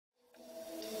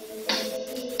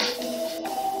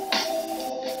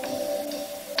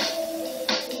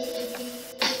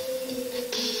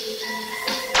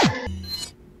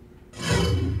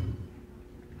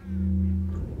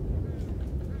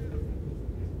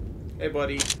Hey,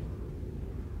 buddy.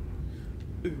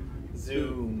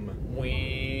 Zoom.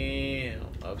 Wow.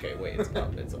 Okay, wait, it's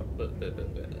up. It's up.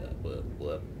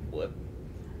 What?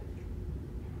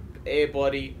 Hey,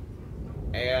 buddy.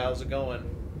 Hey, how's it going?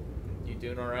 You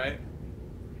doing all right?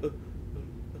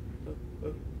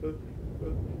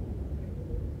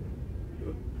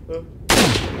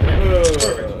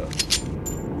 Perfect.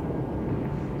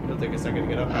 It'll take a second to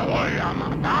get up.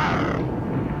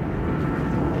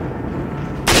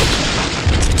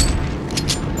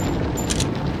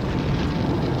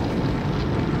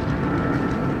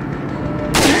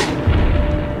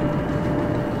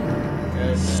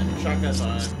 Good, man. Shotgun's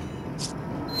on.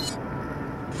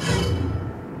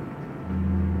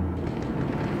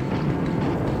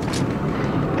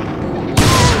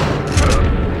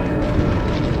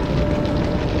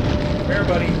 Here,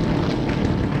 buddy.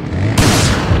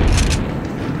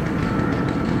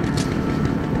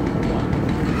 Come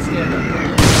on. Stand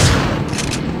up.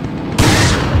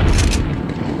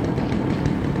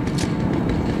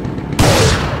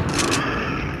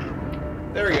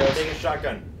 There we go. Take a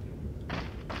shotgun.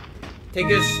 Take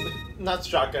his... Not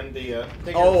shotgun, the,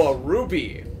 take Oh, your... a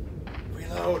ruby.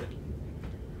 Reload.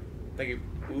 Thank you.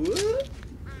 Ooh.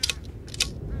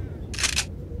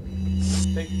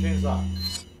 Take your chainsaw.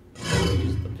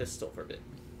 Use the pistol for a bit.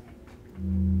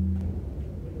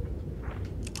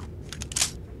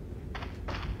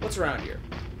 What's around here?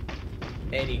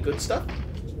 Any good stuff?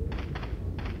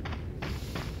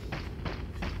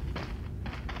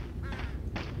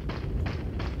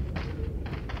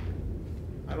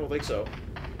 I don't think so.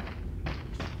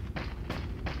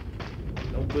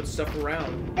 No good stuff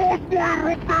around.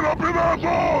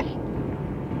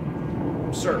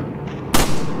 Sir.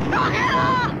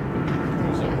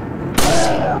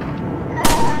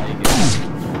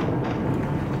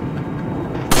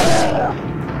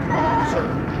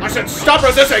 I said stop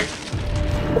resisting!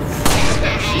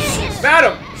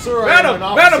 Madam! Sir, Madam!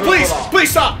 I'm an Madam, officer please! of the law. Please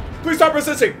stop! Please stop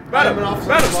resisting! Madam! an officer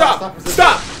Madam, of the law. stop!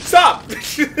 Stop Stop!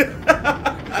 resisting.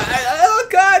 Stop! Oh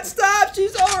God! Stop!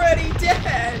 She's already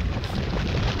dead.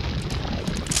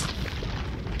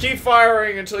 Keep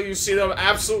firing until you see them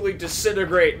absolutely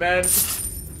disintegrate, man.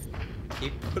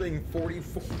 Keep putting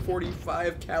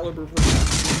 45 caliber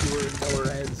rounds into her until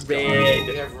her head's gone. Red.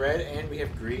 We have red and we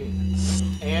have green.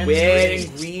 And Red green.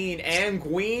 and green and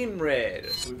green red.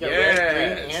 We've got Yes.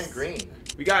 red, green, and green.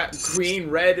 We got green,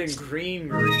 red, and green,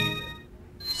 green.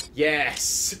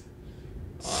 Yes.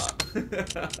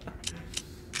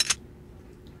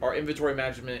 Our inventory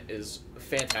management is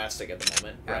fantastic at the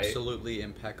moment, right? Absolutely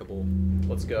impeccable.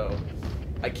 Let's go.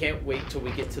 I can't wait till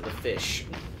we get to the fish.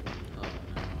 Oh,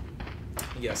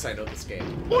 Yes, I know this game.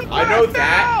 I know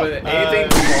that, but anything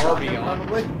far beyond.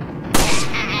 Probably.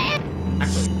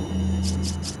 Actually,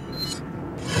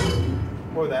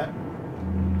 Or that.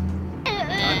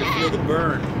 time to feel the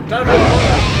burn. not about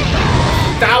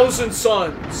 1,000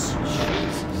 suns.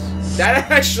 Jesus.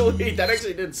 That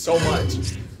actually did so much.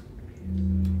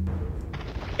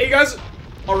 Hey, you guys,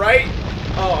 all right?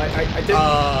 Oh, I didn't.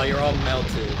 Oh, you're all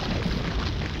melted.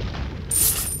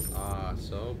 Ah,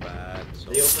 so bad. So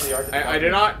They open the Ark of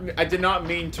the I did not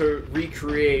mean to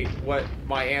recreate what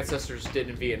my ancestors did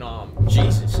in Vietnam.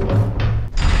 Jesus.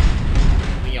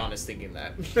 Leon is thinking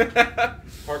that.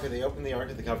 Parker, they open the Ark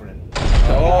of the Covenant.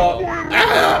 Oh,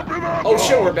 ah! Oh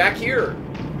shit, we're back here. Oh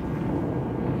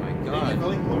my Did you God.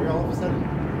 really glory all of a sudden?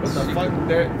 What the fuck?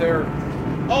 They're.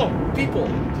 Oh, people!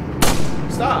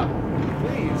 Stop,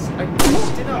 please. I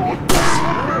did not mean.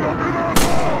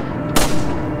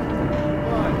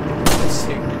 This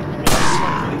thing.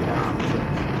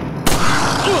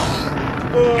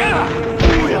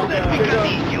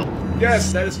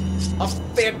 Yes, that is a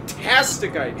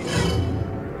fantastic idea.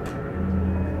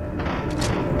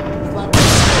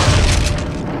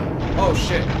 Oh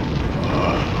shit.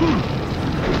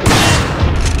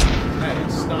 That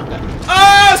is not that.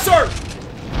 Ah, sir!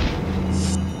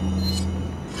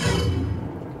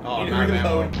 Oh, Need not to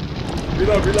ammo. reload.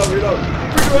 Reload, reload, reload.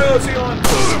 Bring the LC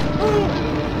on.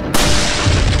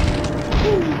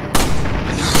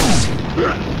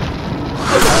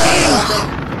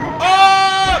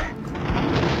 Ah!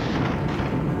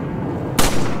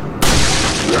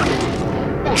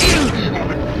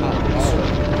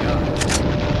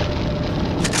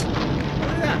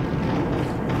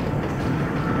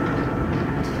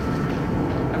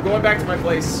 I'm going back to my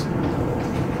place.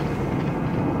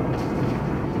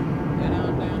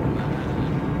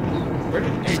 Where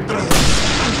did Avery go?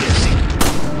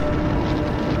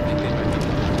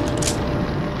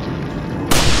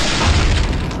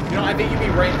 You know, I think you'd be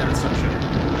right in that assumption.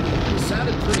 It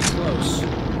sounded pretty close.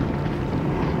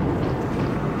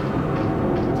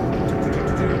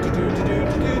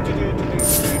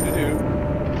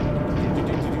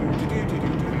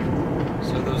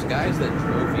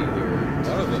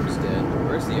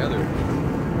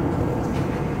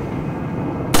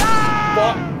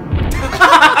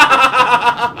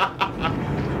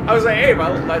 I was like, hey,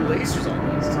 my laser's on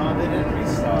this. Oh, they didn't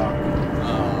restock.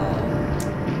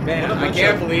 Man, What a I bunch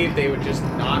can't of- believe they would just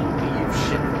not leave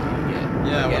shit for me to get.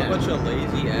 Yeah, Again. what a bunch of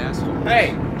lazy assholes.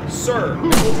 Hey, sir,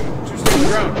 to stay on the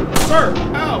ground. Sir,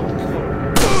 ow!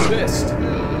 Fist.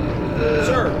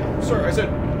 Sir, I said,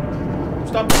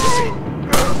 stop fisting.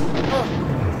 Oh.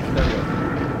 There we go.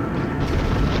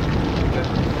 Okay.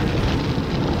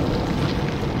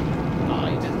 Ah,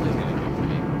 he didn't leave anything for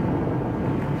me.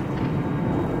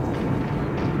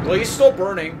 Well, he's still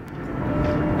burning.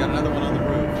 Got another one on the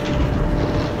roof.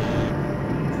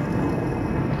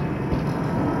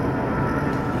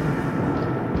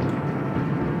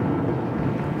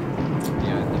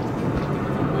 Yeah, I think.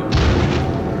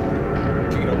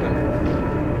 Kick it open.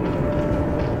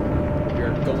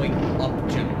 You're going up,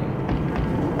 gentlemen.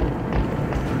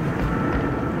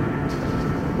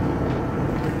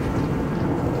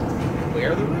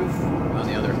 Where the roof? On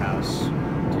the other house, to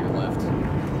your left.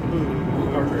 Ooh,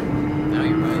 Parker. Now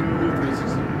you're right.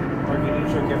 360. Parker, you didn't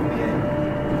show Kevin the egg.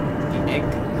 The egg.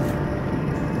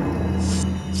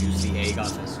 Use the egg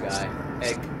on this guy.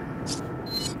 Egg.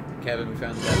 Kevin, we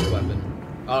found the best weapon.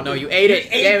 Oh no, you ate it!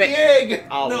 Damn it! egg!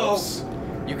 Oh, no! whoops.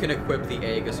 You can equip the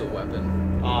egg as a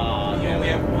weapon. You only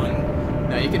have one?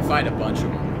 Now you can find a bunch of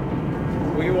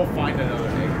them. We will find another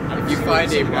egg. If you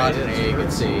find a rotten egg,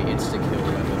 it's a insta-kill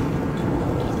weapon.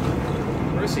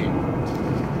 Where is he?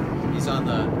 He's on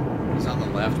the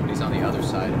left, but he's on the other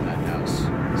side of that house. So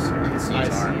you can see his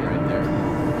I arm see. right there.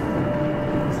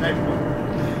 Sniper.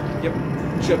 Yep.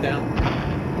 Shove down.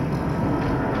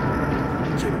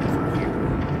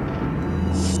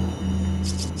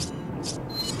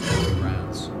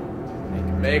 Rounds.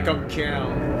 Make them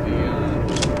count.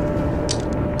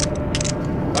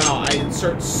 Wow, I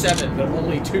insert 7, but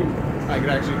only 2 I could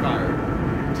actually fire.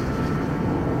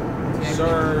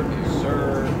 Sir,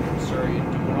 you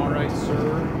doing alright,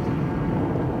 sir?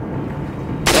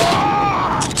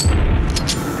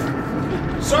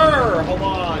 Sir, hold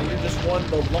on, you just won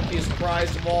the luckiest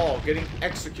prize of all, getting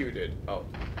executed. Oh,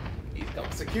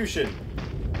 Execution.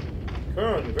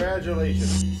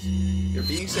 Congratulations. you're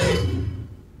being saved.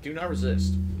 Do not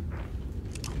resist.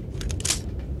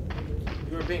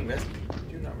 You were being missed.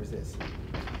 Do not resist.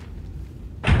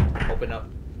 Open up.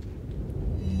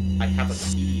 I have a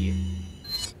key.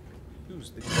 Who's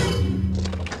the key?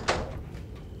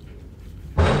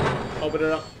 Open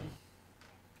it up.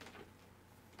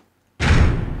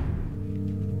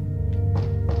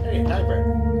 Hey,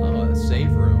 typewriter. Oh, the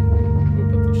save room.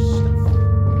 Open up their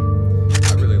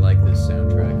stuff. I really like this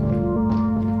soundtrack.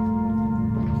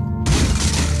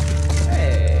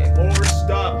 Hey, more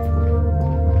stuff.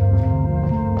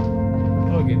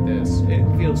 Look at this. It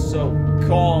feels so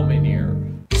calm in here.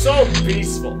 So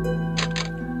peaceful.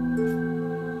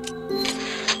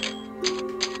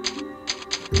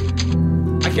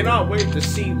 I cannot wait to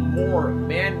see more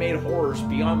man-made horrors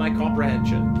beyond my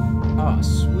comprehension. Oh,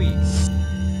 sweet.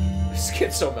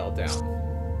 Schizo meltdown.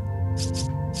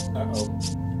 Uh-oh.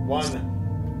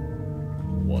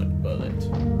 1. 1 bullet. 50.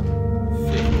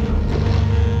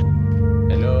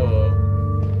 Hello.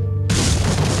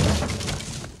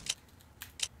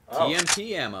 Oh.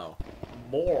 TMT ammo.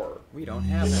 More. We don't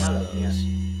have Yeah. one of those.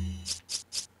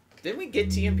 Didn't we get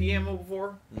TMP ammo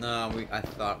before? No, I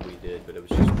thought we did, but it was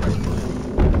just right.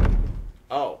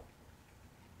 Oh.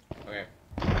 Okay.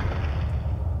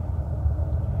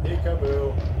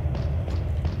 Peekaboo.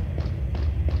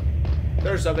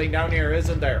 There's something down here,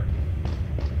 isn't there?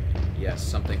 Yes,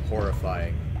 something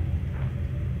horrifying.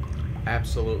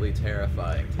 Absolutely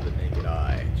terrifying to the naked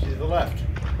eye. To the left.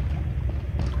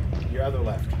 Your other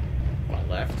left. My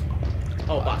left.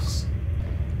 Oh, box.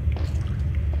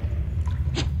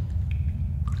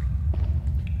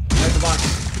 There's the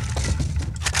box.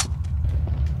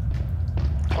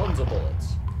 Tons of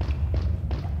bullets.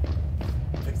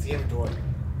 Fix the inventory.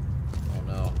 Oh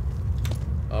no.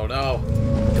 Oh no.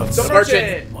 Got The something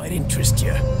merchant! might interest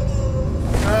you.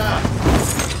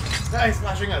 Ah! Nice,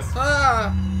 flashing us.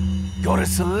 Ah! Got a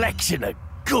selection of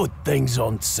good things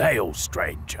on sale,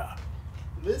 stranger.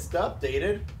 List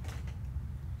updated.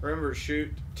 Remember to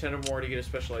shoot 10 or more to get a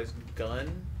specialized gun?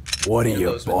 What are One of you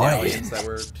those buying? medallions that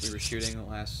we were shooting the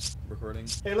last recording.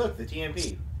 Hey, look, the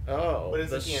TMP. Oh, What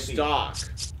is the the TMP? stock.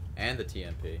 And the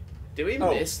TMP. Did we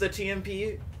Oh. miss the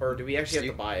TMP? Or do we actually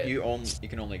have to buy it? You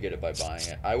can only get it by buying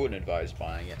it. I wouldn't advise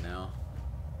buying it now.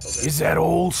 Okay. Is that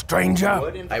all, stranger?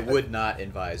 Wood in- I would not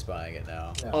advise buying it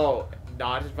now. No. Oh,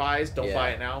 not advised? Don't Yeah. buy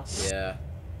it now? Yeah,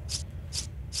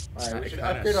 Alright, we should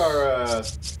kinda upgrade our,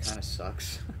 kind of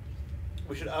sucks.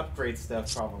 we should upgrade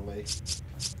stuff, probably.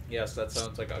 Yes, that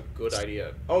sounds like a good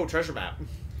idea. Oh, treasure map.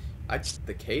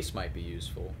 The case might be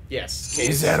useful. Yes.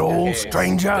 Is that all, case,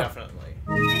 stranger? Definitely.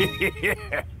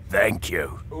 Thank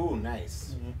you. Ooh,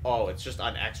 nice. Oh, it's just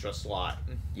an extra slot.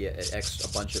 Yeah, a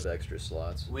bunch of extra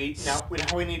slots. Now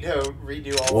we need to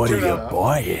redo all. What of are you the-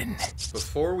 buying?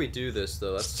 Before we do this,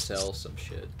 though, let's sell some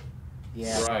shit.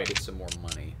 Yeah. Right. Get some more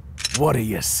money. What are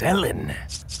you selling?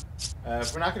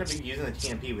 If we're not going to be using the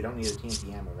TMP, we don't need the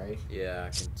TMP ammo, right? Yeah, I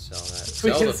can sell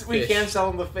that. We can sell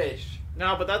them the fish.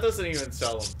 No, but that doesn't even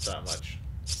sell them that much.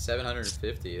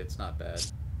 750. It's not bad.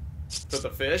 For the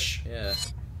fish? Yeah.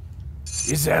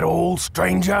 Is that all,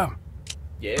 stranger?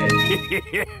 Yeah.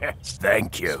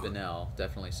 Thank you. Spinel,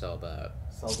 definitely sell that.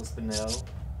 Sell the Spinel.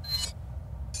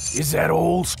 Is that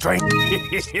all, stranger?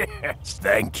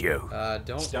 Thank you.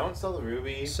 Don't sell the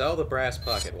ruby. Sell the brass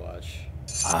pocket watch.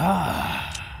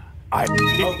 I.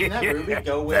 Oh, can that ruby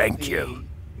go with Thank you.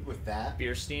 with that?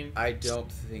 Beerstein? I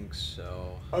don't think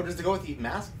so. Oh, does it go with the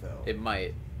mask though? It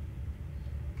might.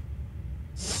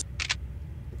 It's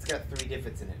got 3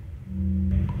 diffits in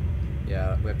it.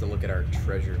 Yeah, we have to look at our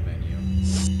treasure menu.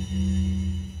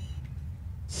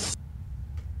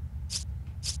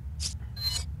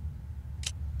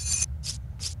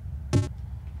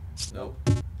 Nope.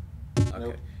 Okay.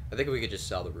 Nope. I think we could just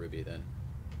sell the ruby then.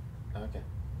 Okay.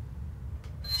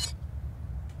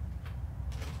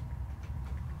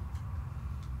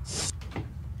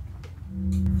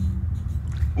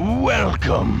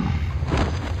 Welcome.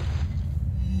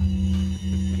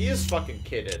 He is fucking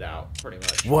kitted out, pretty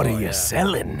much. What Oh, are you yeah.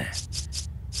 selling?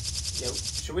 Yeah,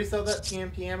 should we sell that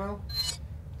TMP ammo?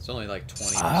 It's only like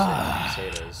 20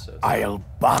 pesetas, so it's I'll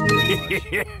buy.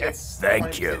 It's Thank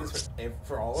 20% you.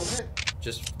 for all of it.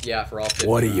 just, yeah, for all 50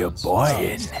 What are you rounds.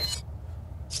 buying?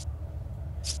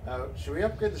 Should we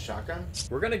upgrade the shotgun?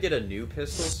 We're gonna get a new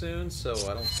pistol soon, so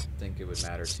I don't think it would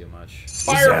matter too much. Is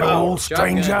that all,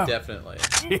 Shotgun, stranger? definitely.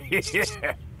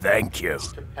 Thank you.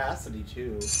 Capacity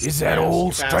too. Is that Yes,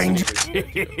 all, capacity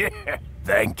stranger?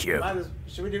 Thank you.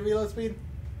 Should we do reload speed?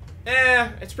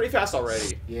 It's pretty fast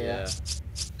already. Yeah.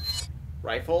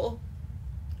 Rifle?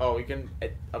 Oh, we can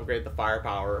upgrade the The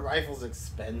firepower. rifle's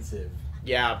expensive.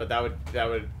 Yeah, but that would,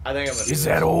 I think I'm gonna do Is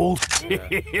that this. all?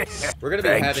 We're gonna be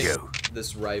Thank having you.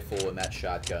 this rifle and that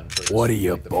shotgun for this, What are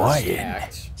you like, the first buying?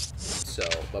 act. So,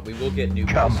 but we will get new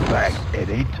Come pistols back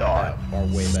anytime. that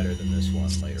are way better than this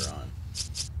one later on.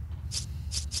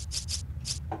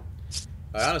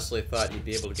 I honestly thought you'd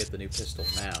be able to get the new pistol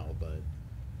now, but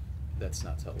that's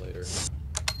not till later.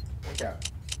 Okay.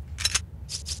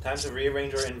 Time to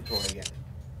rearrange our inventory again.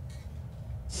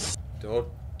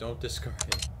 Don't discard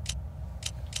it.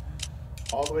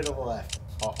 All the way to the left.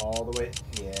 All the way.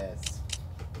 Yes.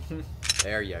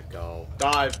 There you go.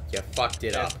 Dive. You fucked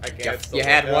it up. Against You the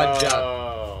had wall. one job.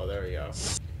 Oh, there we go.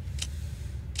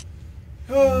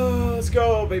 Oh, let's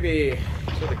go, baby.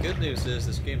 So the good news is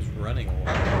this game's running a lot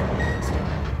better than last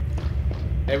time.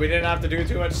 Hey, we didn't have to do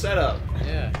too much setup.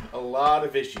 Yeah. A lot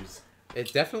of issues.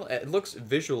 It definitely, it looks,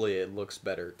 visually it looks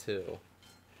better too.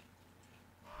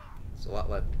 It's a lot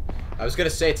less, I was gonna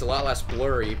say it's a lot less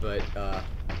blurry, but it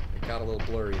got a little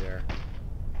blurry there.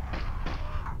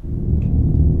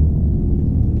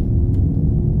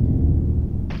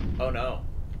 Oh no.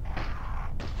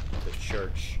 The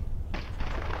church.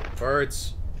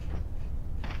 Birds.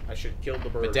 I should kill the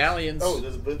birds. Medallions. Oh,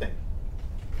 there's a blue thing.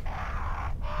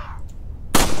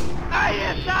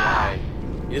 Right.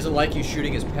 He doesn't like you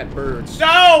shooting his pet birds.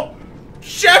 No!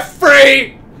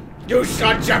 Jeffrey! You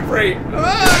shot Jeffrey!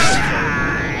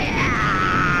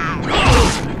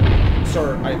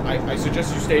 Sir, I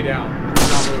suggest you stay down. Do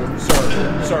not move.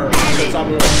 Sir, I said stop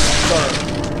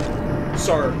moving.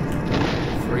 Sir.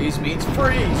 Freeze means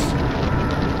freeze.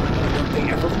 They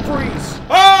ever freeze.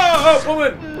 Oh,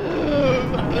 woman!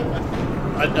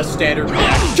 A standard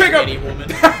reaction Kick to him! any woman.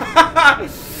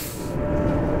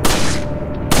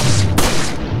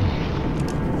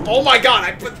 Oh my god,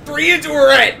 I put 3 into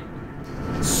her head!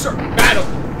 Sir, madam!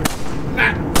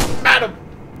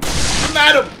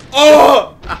 Madam!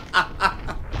 Oh!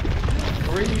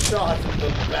 3 shots in the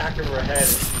back of her head and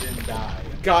she didn't die.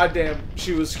 Goddamn,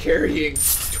 she was carrying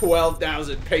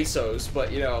 12,000 pesos,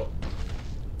 but you know.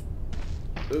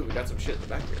 Ooh, we got some shit in the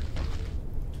back here.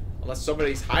 Unless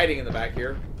somebody's hiding in the back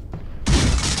here.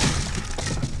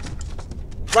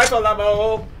 Rifle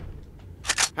ammo!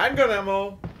 Handgun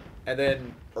ammo! And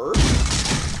then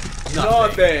Earth?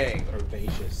 Nothing!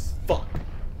 Herbaceous. Fuck.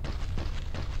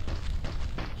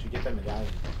 Should get that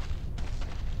medallion.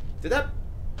 Did that?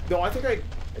 No, I think I.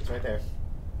 It's right there.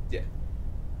 Yeah.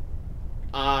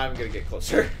 I'm gonna get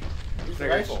closer. Use the Not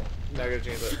gonna- rifle. Not gonna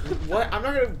change that. What? I'm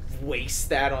not gonna waste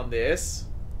that on this.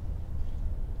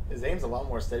 His aim's a lot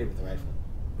more steady with the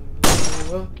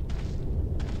rifle.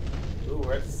 Ooh,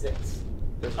 we're at 6.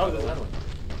 There's Oh, there's another one.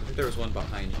 I think there was one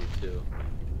behind you too.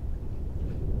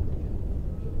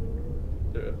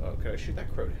 Oh, can I shoot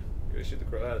that crow? Can I shoot the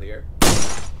crow out of the air?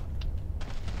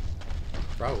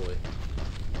 Probably.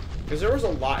 Because there was a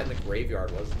lot in the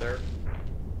graveyard, wasn't there?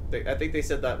 I think they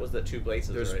said that was the 2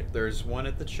 places, right? There's one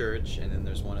at the church, and then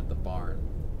there's one at the barn.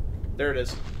 There it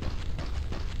is.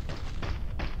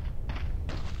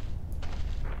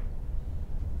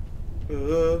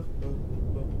 Oh,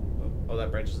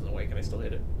 that branch is in the way. Can I still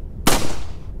hit it?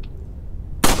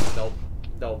 Nope.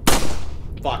 Nope.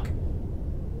 Fuck.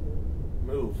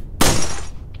 Move.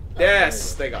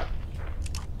 Yes, they got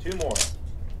 2 more.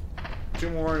 2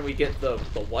 more, and we get the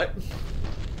what?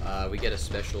 We get a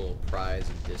special prize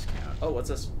and discount. Oh, what's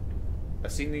this?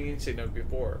 I've seen the insignia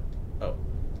before. Oh.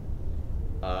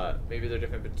 Maybe they're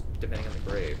different depending on the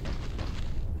grave.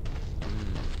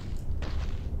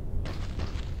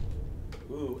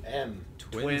 Ooh, M.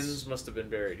 Twins must have been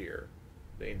buried here.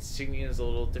 The insignia is a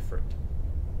little different.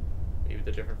 Maybe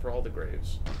they're different for all the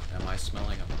graves. Am I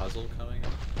smelling a puzzle coming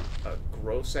up? A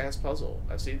gross ass puzzle.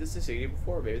 I've seen this insignia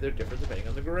before. Maybe they're different depending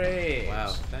on the graves. Wow,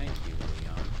 thank you,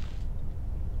 Leon.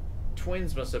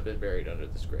 Twins must have been buried under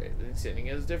this grave. The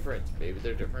insignia is different. Maybe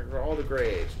they're different for all the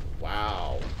graves.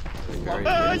 Wow. Very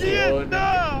good.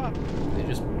 They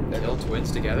just kill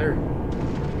twins together?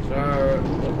 Sir,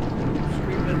 look,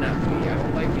 screaming at me. I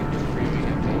don't like you screaming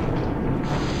at me.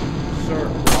 Sir.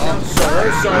 Oh, sir.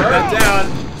 Put that down.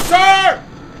 Sir!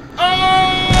 Oh!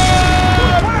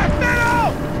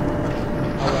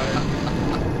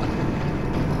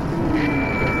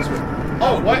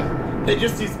 Oh, what? They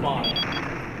just despawned.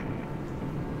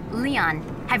 Leon,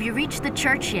 have you reached the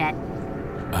church yet?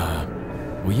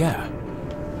 Well, yeah.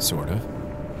 Sort of.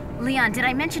 Leon, did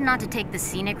I mention not to take the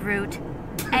scenic route?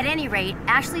 At any rate,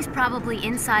 Ashley's probably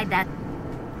inside that...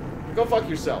 Go fuck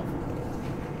yourself.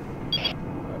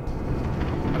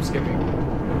 I'm skipping.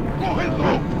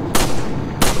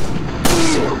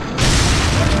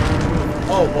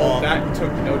 Oh, well, that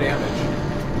took no damage.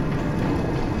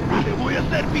 I'm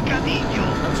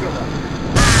just gonna run.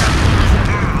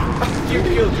 You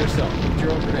killed yourself with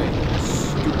your own grenade.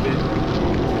 Stupid.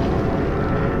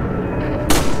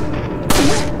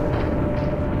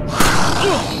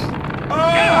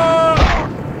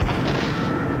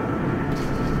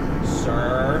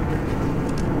 Sir.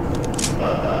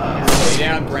 Stay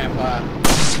down, Grandpa.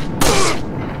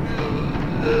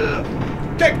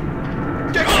 Kick!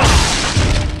 Kick!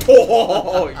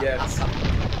 Oh, yes. I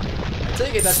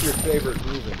take it that's your favorite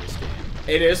move in this game.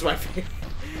 It is my favorite.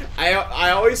 I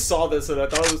always saw this and I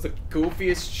thought it was the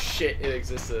goofiest shit in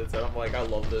existence, and I'm like, I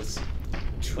love this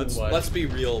too much. Let's be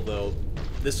real though.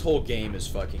 This whole game is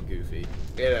fucking goofy.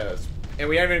 It is. And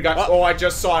we haven't even got. Oh, I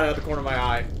just saw it out of the corner of my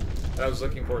eye. And I was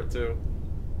looking for it too.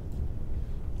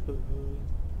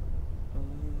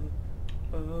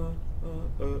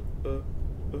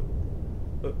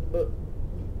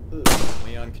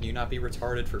 Leon, can you not be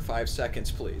retarded for 5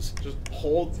 seconds, please? Just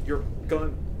hold your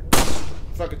gun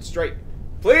fucking straight.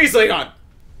 Please, Leon!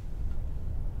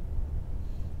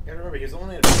 You gotta remember, he was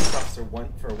only a police officer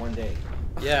for one day.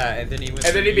 Yeah, and then he went.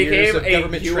 And then he became a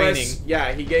government US. training.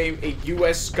 Yeah, he became a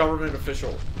U.S. government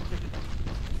official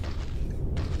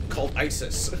called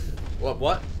ISIS.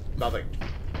 What? Nothing.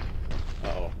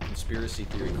 Uh-oh, conspiracy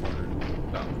theory corner.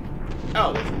 No.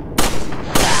 Oh.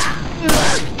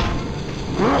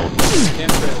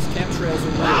 Chemtrails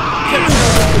are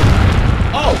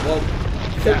Oh well.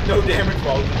 No damage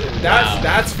while we did it.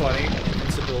 That's funny.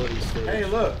 Invincibility stage. Hey,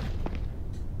 look.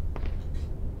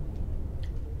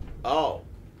 Oh,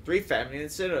 3 family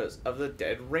incidents of the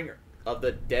dead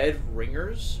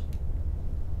ringers.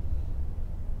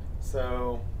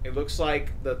 So It looks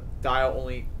like the dial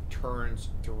only turns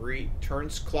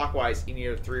clockwise in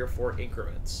either 3 or 4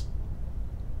 increments.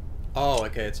 Oh,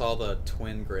 okay, it's all the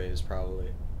twin graves,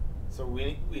 probably. So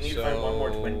we need to find one more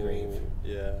twin grave.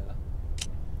 Yeah.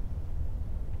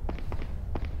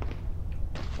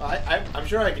 Well, I'm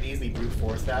sure I could easily brute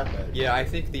force that, but Yeah, I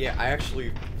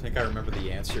actually think I remember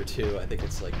the answer too. I think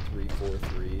it's like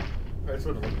 343. that's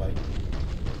what it looked like.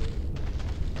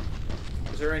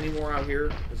 Is there any more out here?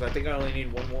 Because I think I only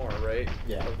need 1 more, right?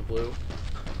 Yeah. Of the blue.